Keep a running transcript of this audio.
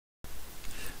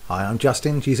Hi, I'm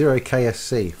Justin,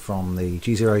 G0KSC from the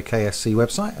G0KSC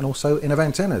website and also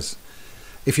Antennas.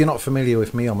 If you're not familiar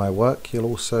with me or my work, you'll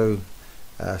also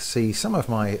see some of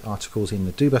my articles in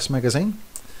the DOBUS magazine,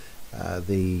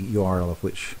 the URL of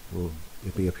which will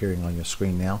be appearing on your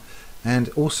screen now, and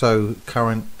also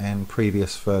current and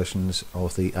previous versions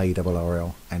of the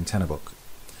ARRL antenna book.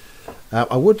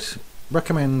 I would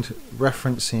recommend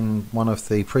referencing one of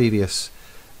the previous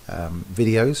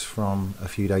videos from a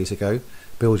few days ago,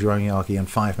 Build Your Own Yagi in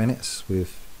 5 minutes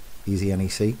with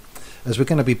EZNEC, as we're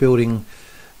going to be building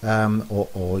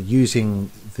or using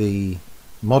the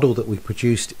model that we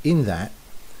produced in that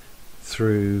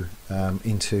through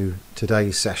into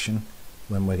today's session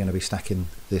when we're going to be stacking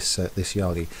this this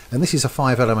Yagi. And this is a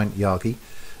 5-element Yagi.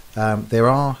 There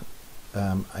are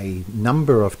a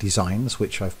number of designs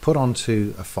which I've put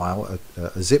onto a file,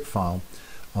 a zip file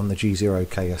on the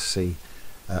G0KSC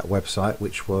website,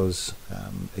 which was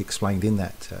explained in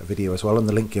that video as well, and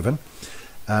the link given.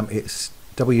 It's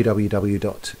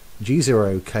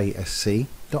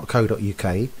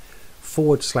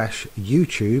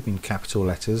www.g0ksc.co.uk/YouTube in capital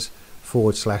letters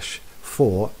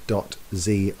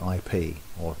 /4.zip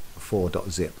or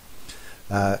 4.zip.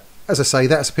 As I say,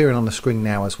 that's appearing on the screen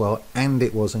now as well, and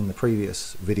it was in the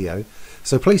previous video.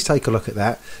 So please take a look at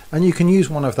that, and you can use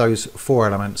one of those 4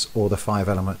 elements or the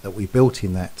 5-element that we built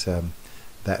in that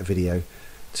that video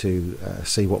to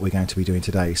see what we're going to be doing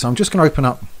today. So I'm just going to open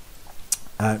up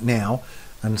now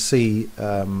and see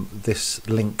this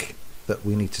link that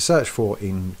we need to search for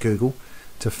in Google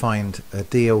to find a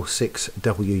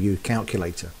DL6WU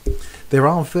calculator. There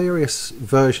are various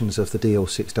versions of the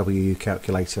DL6WU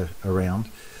calculator around.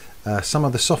 Some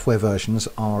of the software versions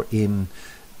are in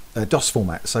DOS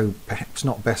format, so perhaps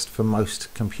not best for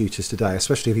most computers today,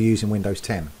 especially if you're using Windows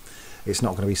 10. It's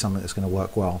not going to be something that's going to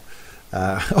work well,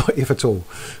 if at all.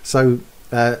 So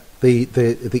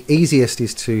the easiest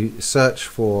is to search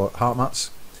for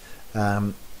Hartmut's.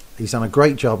 He's done a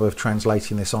great job of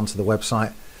translating this onto the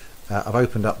website. I've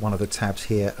opened up one of the tabs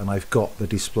here, and I've got the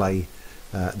display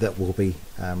that will be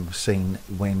seen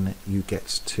when you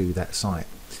get to that site.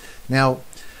 Now,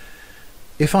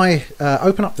 if I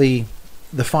open up the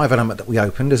 5-element that we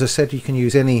opened, as I said, you can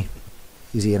use any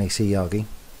EZNEC Yagi.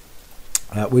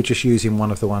 We're just using one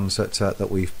of the ones that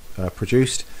we've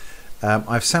produced.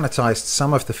 I've sanitized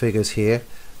some of the figures here,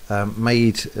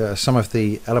 made some of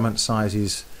the element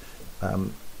sizes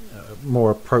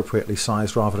more appropriately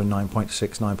sized rather than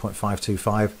 9.6,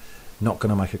 9.525. Not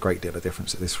going to make a great deal of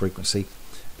difference at this frequency,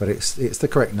 but it's the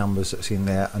correct numbers that's in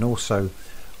there, and also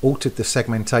altered the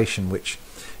segmentation, which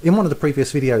in one of the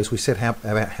previous videos we said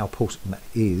about how important that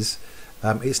is.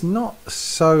 It's not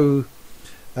so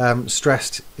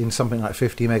stressed in something like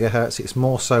 50 megahertz. It's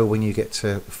more so when you get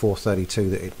to 432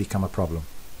 that it become a problem.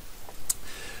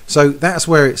 So that's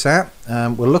where it's at.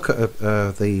 We'll look at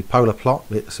the polar plot.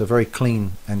 It's a very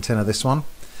clean antenna, this one,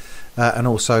 and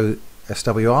also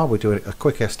SWR. We're doing a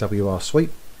quick SWR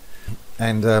sweep,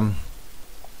 and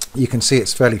you can see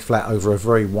it's fairly flat over a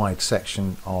very wide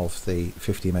section of the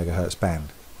 50 megahertz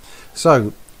band.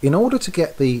 So in order to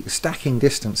get the stacking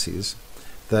distances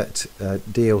that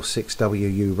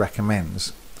DL6WU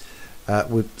recommends,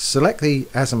 we'd select the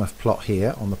azimuth plot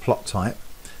here on the plot type,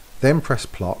 then press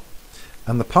plot,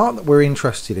 and the part that we're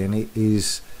interested in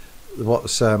is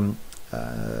what's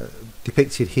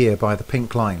depicted here by the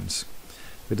pink lines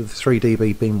with the 3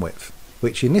 dB beam width,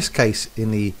 which in this case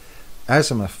in the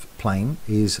azimuth plane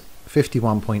is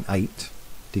 51.8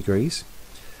 degrees,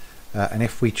 and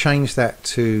if we change that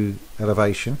to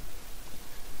elevation,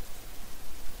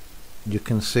 you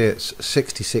can see it's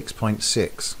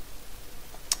 66.6.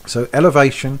 So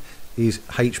elevation is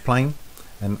H plane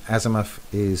and azimuth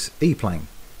is E plane,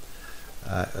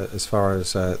 as far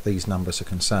as these numbers are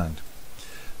concerned.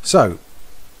 So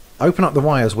open up the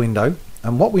wires window,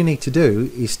 and what we need to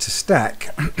do is to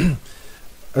stack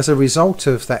as a result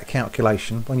of that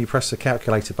calculation. When you press the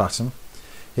calculator button,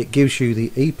 it gives you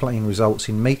the E plane results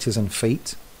in meters and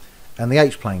feet, and the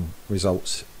H plane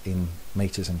results in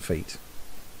meters and feet.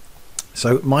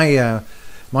 So my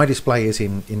display is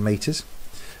in meters.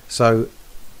 So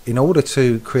in order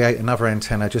to create another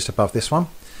antenna just above this one,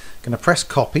 I'm going to press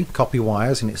copy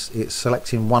wires, and it's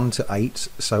selecting 1 to 8,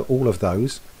 so all of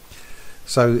those.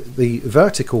 So the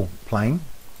vertical plane,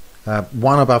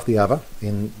 one above the other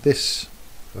in this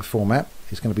format,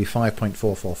 is going to be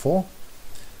 5.444,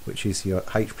 which is your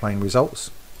H plane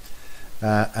results.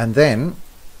 And then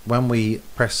when we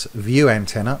press view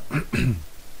antenna,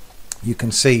 you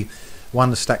can see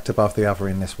one stacked above the other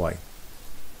in this way.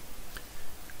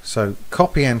 So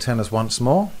copy antennas once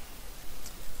more,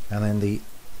 and then the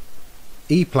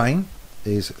E plane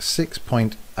is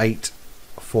 6.8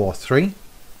 DL6WU843,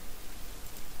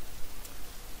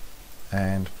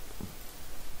 and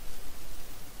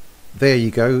there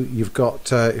you go. You've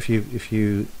got if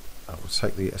you I'll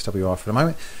take the SWR for a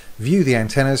moment, view the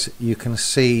antennas, you can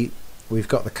see we've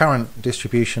got the current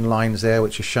distribution lines there,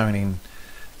 which are shown in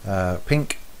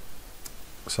pink.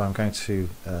 So I'm going to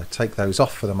take those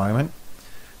off for the moment,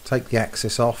 take the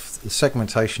axis off, the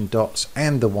segmentation dots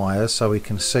and the wires, so we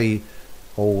can see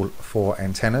all 4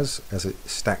 antennas as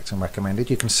it's stacked and recommended.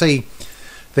 You can see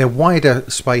they're wider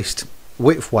spaced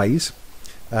widthways.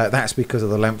 That's because of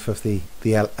the length of the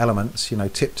elements. You know,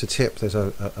 tip to tip there's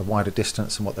a wider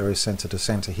distance than what there is center to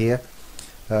center here.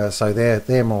 So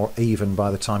they're more even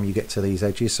by the time you get to these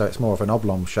edges, so it's more of an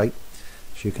oblong shape,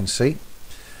 as you can see.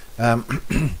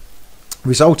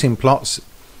 Resulting plots,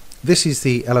 this is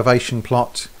the elevation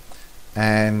plot,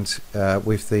 and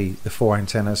with the 4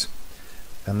 antennas,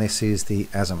 and this is the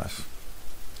azimuth.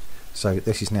 So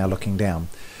this is now looking down.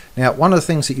 Now, one of the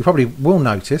things that you probably will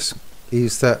notice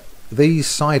is that these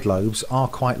side lobes are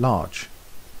quite large,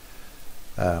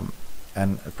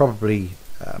 and probably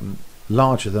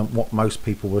larger than what most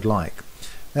people would like.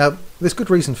 Now, there's good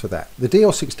reason for that. The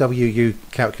DL6WU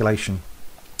calculation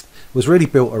was really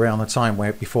built around the time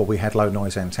before we had low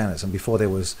noise antennas, and before there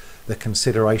was the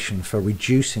consideration for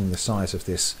reducing the size of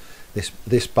this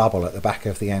bubble at the back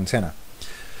of the antenna.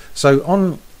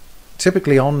 So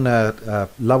typically on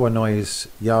lower noise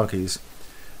Yagis,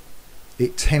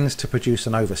 it tends to produce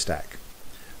an overstack.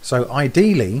 So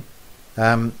ideally,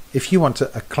 if you want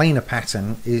a cleaner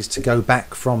pattern, is to go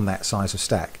back from that size of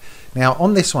stack. Now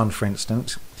on this one, for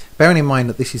instance, bearing in mind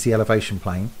that this is the elevation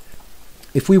plane,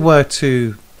 if we were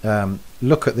to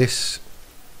look at this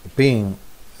being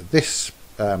in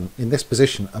this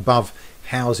position above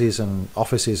houses and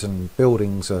offices and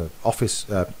buildings,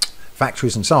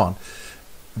 factories and so on,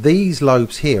 these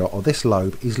lobes here, or this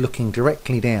lobe, is looking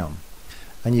directly down.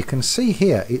 And you can see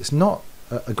here it's not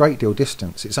a great deal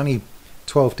distance. It's only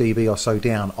 12 dB or so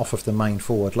down off of the main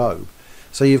forward lobe.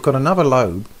 So you've got another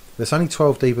lobe that's only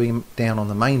 12 dB down on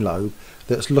the main lobe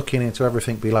that's looking into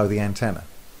everything below the antenna.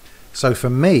 So for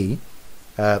me,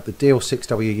 the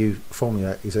DL6WU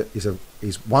formula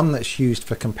is one that's used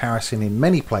for comparison in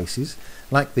many places,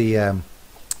 like the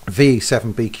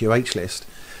VE7BQH list.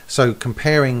 So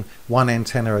comparing one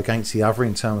antenna against the other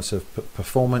in terms of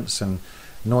performance and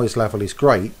noise level is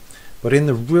great, but in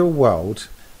the real world,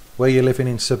 where you're living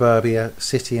in suburbia,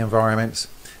 city environments,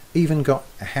 even got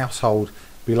a household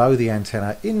below the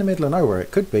antenna in the middle of nowhere,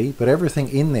 it could be, but everything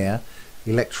in there,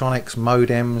 electronics,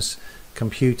 modems,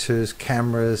 computers,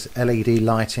 cameras, LED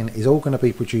lighting, is all going to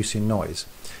be producing noise.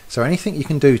 So anything you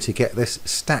can do to get this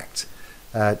stacked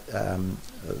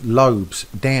lobes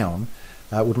down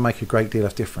would make a great deal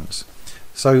of difference.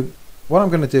 So what I'm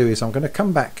going to do is I'm going to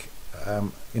come back.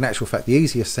 In actual fact, the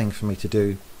easiest thing for me to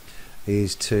do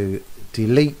is to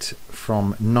delete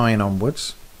from 9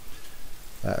 onwards.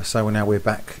 So now we're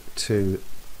back to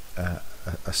a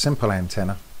simple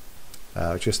antenna,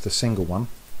 just a single one.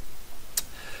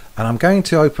 And I'm going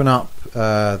to open up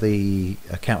the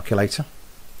calculator,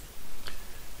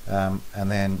 and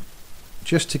then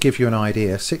just to give you an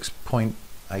idea,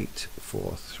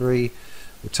 6.843,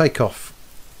 we'll take off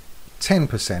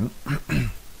 10%.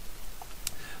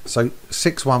 So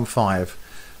 615.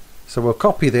 So we'll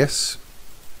copy this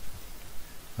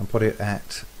and put it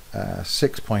at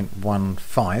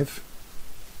 6.15,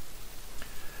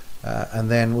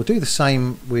 and then we'll do the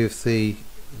same with the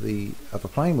other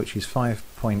plane, which is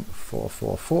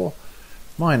 5.444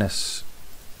 minus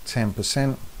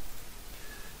 10%,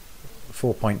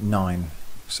 4.9.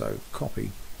 So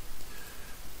copy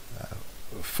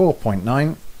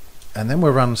 4.9, and then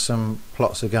we'll run some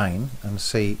plots again and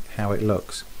see how it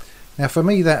looks. Now for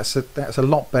me that's a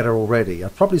lot better already. I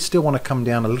probably still want to come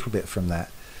down a little bit from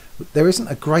that. There isn't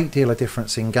a great deal of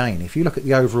difference in gain. If you look at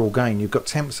the overall gain, you've got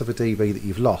tenths of a dB that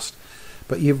you've lost,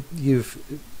 but you've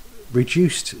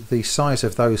reduced the size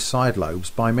of those side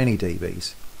lobes by many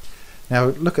dBs. Now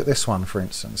look at this one, for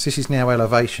instance. This is now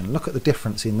elevation. Look at the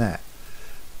difference in that.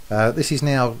 This is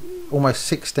now almost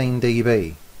 16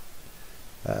 dB,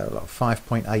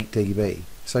 5.8 dB.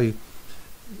 So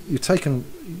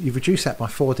you've reduced that by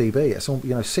 4 dB. It's all,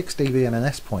 6 dB and an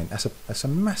S point. That's a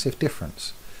massive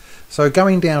difference. So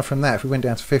going down from that, if we went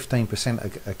down to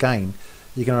 15% again,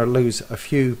 you're going to lose a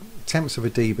few tenths of a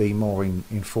dB more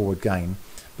in forward gain,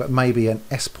 but maybe an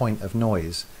S point of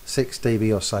noise, 6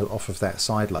 dB or so off of that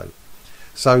side lobe.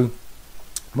 So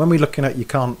when we're looking at, you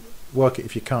can't work it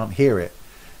if you can't hear it.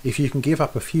 If you can give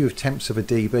up a few tenths of a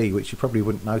dB, which you probably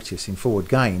wouldn't notice in forward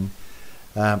gain,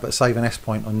 but save an S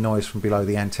point on noise from below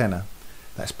the antenna,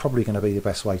 that's probably going to be the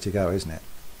best way to go, isn't it?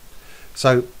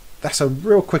 So that's a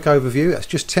real quick overview. That's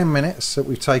just 10 minutes that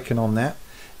we've taken on that.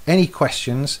 Any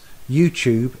questions,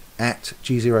 YouTube at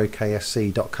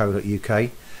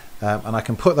g0ksc.co.uk, and I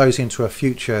can put those into a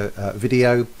future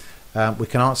video. We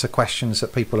can answer questions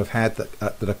that people have had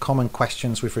that are common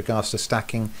questions with regards to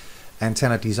stacking,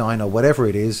 antenna design, or whatever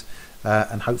it is,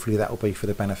 and hopefully that will be for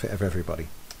the benefit of everybody.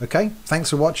 Okay,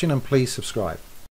 thanks for watching, and please subscribe.